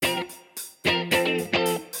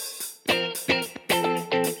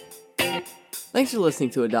Thanks for listening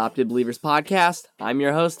to Adopted Believers Podcast. I'm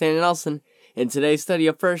your host, Danny Nelson. In today's study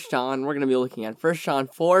of 1 John, we're going to be looking at 1 John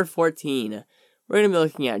 4:14. We're going to be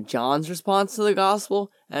looking at John's response to the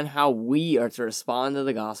gospel and how we are to respond to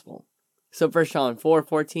the gospel. So 1 John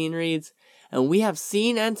 4:14 reads, "And we have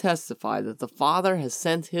seen and testified that the Father has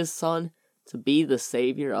sent his Son to be the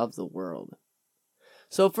Savior of the world."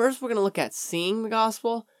 So first we're going to look at seeing the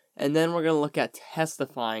gospel, and then we're going to look at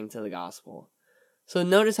testifying to the gospel. So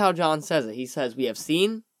notice how John says it. He says, we have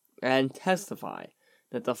seen and testify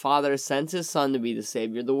that the Father sent his Son to be the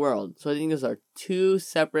Savior of the world. So I think those are two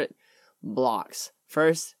separate blocks.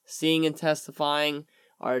 First, seeing and testifying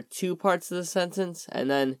are two parts of the sentence, and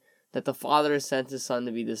then that the Father has sent his Son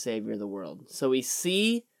to be the Savior of the world. So we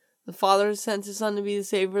see the Father has sent his Son to be the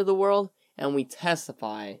Savior of the world, and we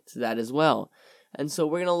testify to that as well. And so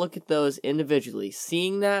we're going to look at those individually,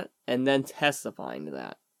 seeing that and then testifying to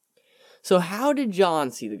that. So how did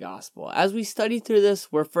John see the gospel? As we study through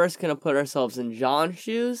this, we're first going to put ourselves in John's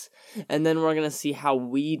shoes, and then we're going to see how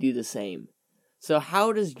we do the same. So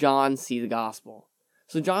how does John see the gospel?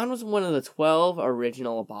 So John was one of the 12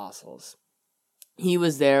 original apostles. He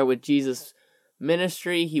was there with Jesus'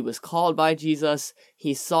 ministry. He was called by Jesus.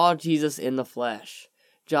 He saw Jesus in the flesh.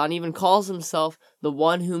 John even calls himself the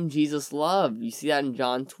one whom Jesus loved. You see that in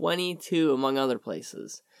John 22, among other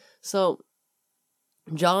places. So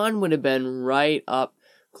John would have been right up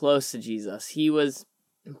close to Jesus. He was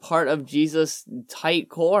part of Jesus' tight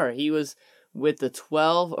core. He was with the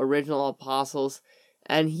 12 original apostles,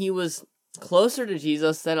 and he was closer to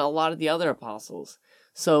Jesus than a lot of the other apostles.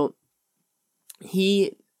 So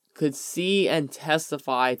he could see and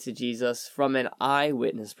testify to Jesus from an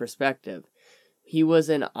eyewitness perspective. He was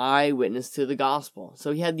an eyewitness to the gospel.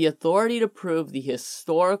 So he had the authority to prove the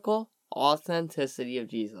historical authenticity of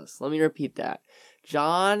Jesus. Let me repeat that.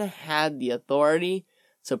 John had the authority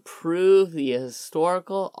to prove the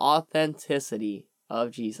historical authenticity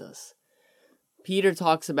of Jesus. Peter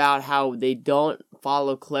talks about how they don't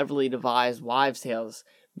follow cleverly devised wives' tales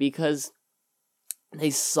because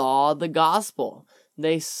they saw the gospel.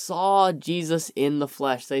 They saw Jesus in the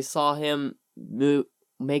flesh. They saw him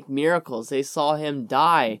make miracles. They saw him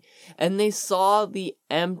die. And they saw the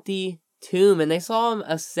empty tomb. And they saw him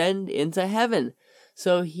ascend into heaven.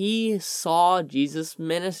 So he saw Jesus'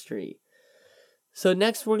 ministry. So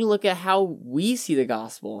next we're going to look at how we see the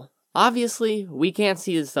gospel. Obviously, we can't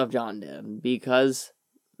see the stuff John did because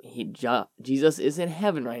Jesus is in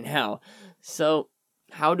heaven right now. So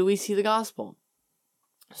how do we see the gospel?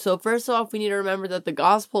 So first off, we need to remember that the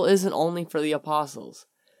gospel isn't only for the apostles.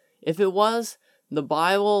 If it was, the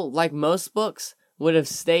Bible, like most books, would have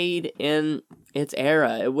stayed in its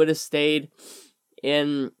era. It would have stayed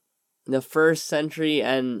in the first century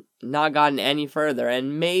and not gotten any further.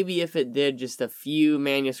 And maybe if it did, just a few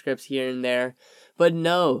manuscripts here and there. But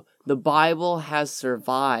no, the Bible has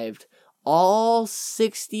survived. All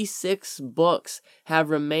 66 books have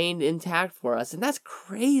remained intact for us. And that's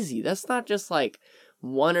crazy. That's not just like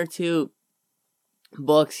one or two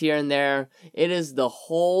books here and there. It is the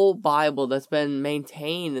whole Bible that's been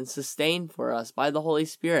maintained and sustained for us by the Holy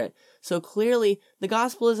Spirit. So clearly, the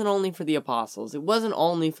gospel isn't only for the apostles. It wasn't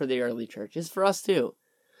only for the early church. It's for us too.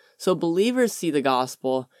 So believers see the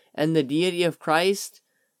gospel and the deity of Christ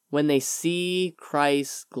when they see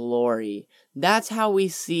Christ's glory. That's how we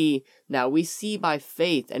see now. We see by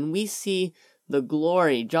faith, and we see the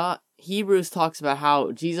glory. Hebrews talks about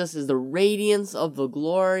how Jesus is the radiance of the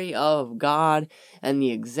glory of God and the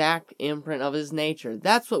exact imprint of his nature.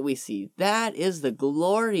 That's what we see. That is the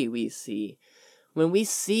glory we see. When we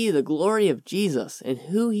see the glory of Jesus and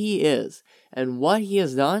who he is and what he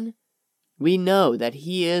has done, we know that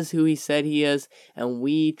he is who he said he is, and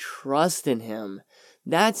we trust in him.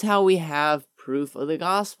 That's how we have proof of the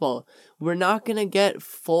gospel. We're not going to get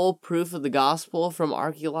full proof of the gospel from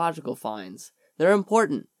archaeological finds. They're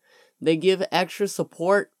important. They give extra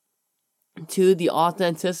support to the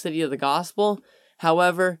authenticity of the gospel.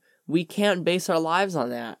 However, we can't base our lives on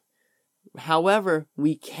that. However,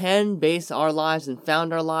 we can base our lives and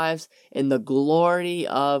found our lives in the glory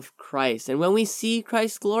of Christ. And when we see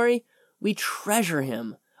Christ's glory, we treasure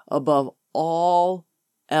him above all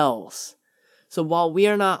else. So while we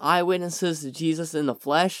are not eyewitnesses to Jesus in the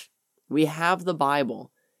flesh, we have the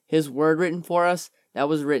Bible, his word written for us, that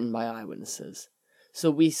was written by eyewitnesses. So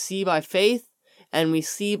we see by faith, and we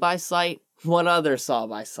see by sight what others saw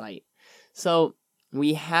by sight. So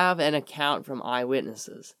we have an account from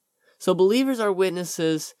eyewitnesses. So believers are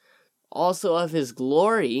witnesses also of his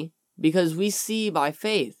glory because we see by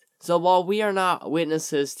faith. So while we are not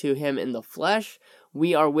witnesses to him in the flesh,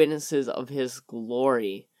 we are witnesses of his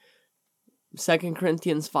glory. 2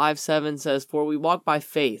 Corinthians 5:7 says, "For we walk by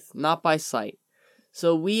faith, not by sight."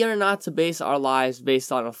 So we are not to base our lives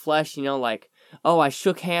based on a flesh, like, oh, I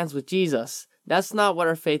shook hands with Jesus. That's not what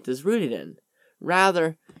our faith is rooted in.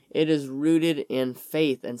 Rather, it is rooted in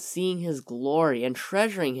faith and seeing His glory and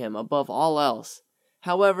treasuring Him above all else.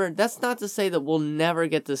 However, that's not to say that we'll never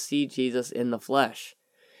get to see Jesus in the flesh.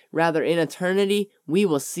 Rather, in eternity, we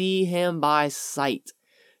will see Him by sight.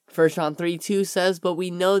 1 John 3:2 says, "But we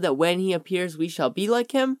know that when He appears, we shall be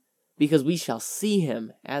like Him, because we shall see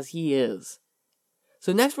Him as He is."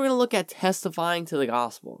 So next we're going to look at testifying to the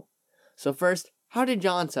gospel. So first, how did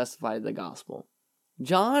John testify to the gospel?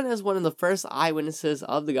 John, as one of the first eyewitnesses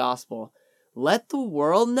of the gospel, let the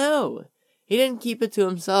world know. He didn't keep it to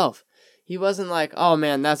himself. He wasn't like, oh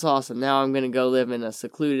man, that's awesome, now I'm going to go live in a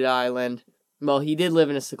secluded island. Well, he did live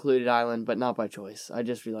in a secluded island, but not by choice. I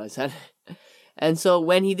just realized that. And so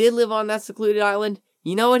when he did live on that secluded island,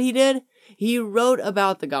 you know what he did? He wrote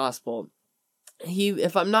about the gospel.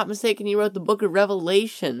 If I'm not mistaken, he wrote the book of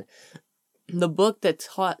Revelation, the book that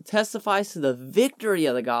testifies to the victory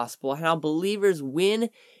of the gospel, how believers win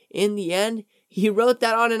in the end. He wrote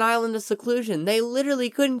that on an island of seclusion. They literally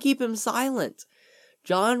couldn't keep him silent.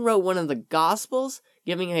 John wrote one of the Gospels,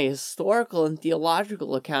 giving a historical and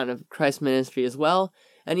theological account of Christ's ministry as well,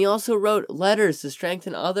 and he also wrote letters to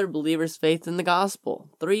strengthen other believers' faith in the gospel,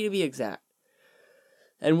 3 to be exact.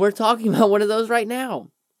 And we're talking about one of those right now.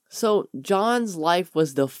 So John's life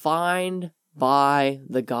was defined by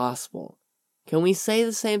the gospel. Can we say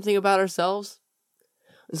the same thing about ourselves?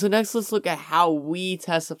 So next, let's look at how we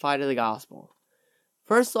testify to the gospel.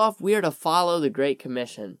 First off, we are to follow the Great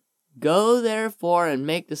Commission. Go therefore and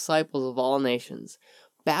make disciples of all nations,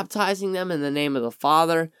 baptizing them in the name of the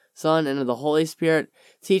Father, Son, and of the Holy Spirit,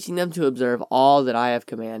 teaching them to observe all that I have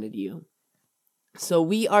commanded you. So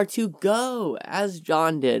we are to go, as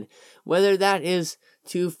John did, whether that is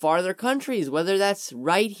to farther countries, whether that's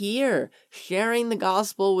right here, sharing the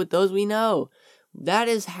gospel with those we know. That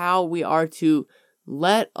is how we are to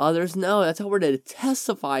let others know. That's how we're to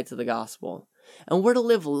testify to the gospel. And we're to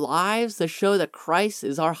live lives that show that Christ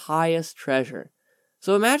is our highest treasure.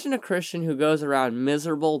 So imagine a Christian who goes around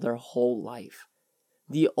miserable their whole life.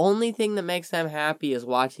 The only thing that makes them happy is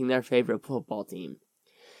watching their favorite football team.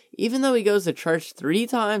 Even though he goes to church 3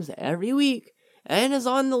 times every week and is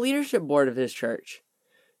on the leadership board of his church,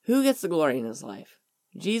 who gets the glory in his life?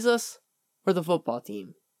 Jesus or the football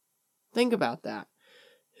team? Think about that.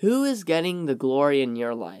 Who is getting the glory in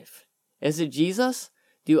your life? Is it Jesus?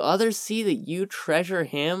 Do others see that you treasure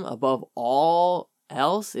Him above all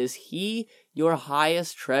else? Is He your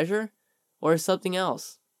highest treasure, or something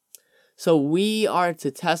else? So we are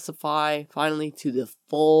to testify, finally, to the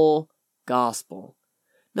full gospel.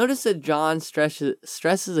 Notice that John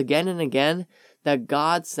stresses again and again that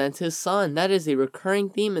God sent His Son. That is a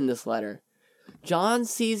recurring theme in this letter. John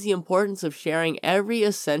sees the importance of sharing every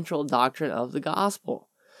essential doctrine of the gospel.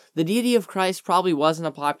 The deity of Christ probably wasn't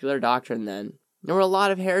a popular doctrine then. There were a lot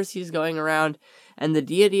of heresies going around, and the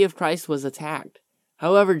deity of Christ was attacked.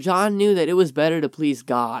 However, John knew that it was better to please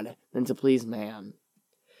God than to please man.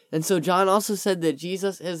 And so John also said that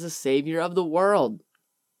Jesus is the Savior of the world.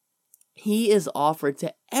 He is offered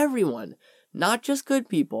to everyone, not just good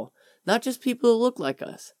people, not just people who look like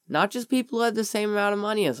us, not just people who have the same amount of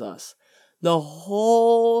money as us. The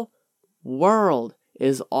whole world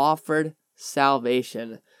is offered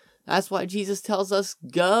salvation. That's why Jesus tells us,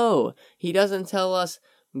 go. He doesn't tell us,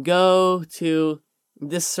 go to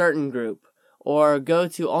this certain group or go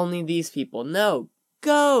to only these people. No,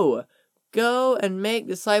 go. Go and make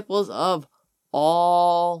disciples of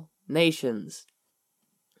all nations.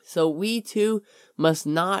 So we too must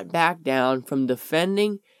not back down from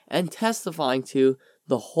defending and testifying to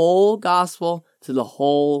the whole gospel to the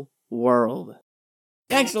whole world.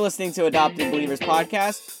 Thanks for listening to Adopted Believers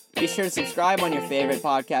Podcast. Be sure to subscribe on your favorite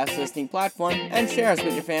podcast listening platform and share us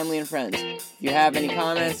with your family and friends. If you have any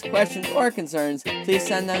comments, questions, or concerns, please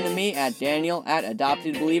send them to me at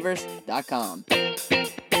daniel@adoptedbelievers.com.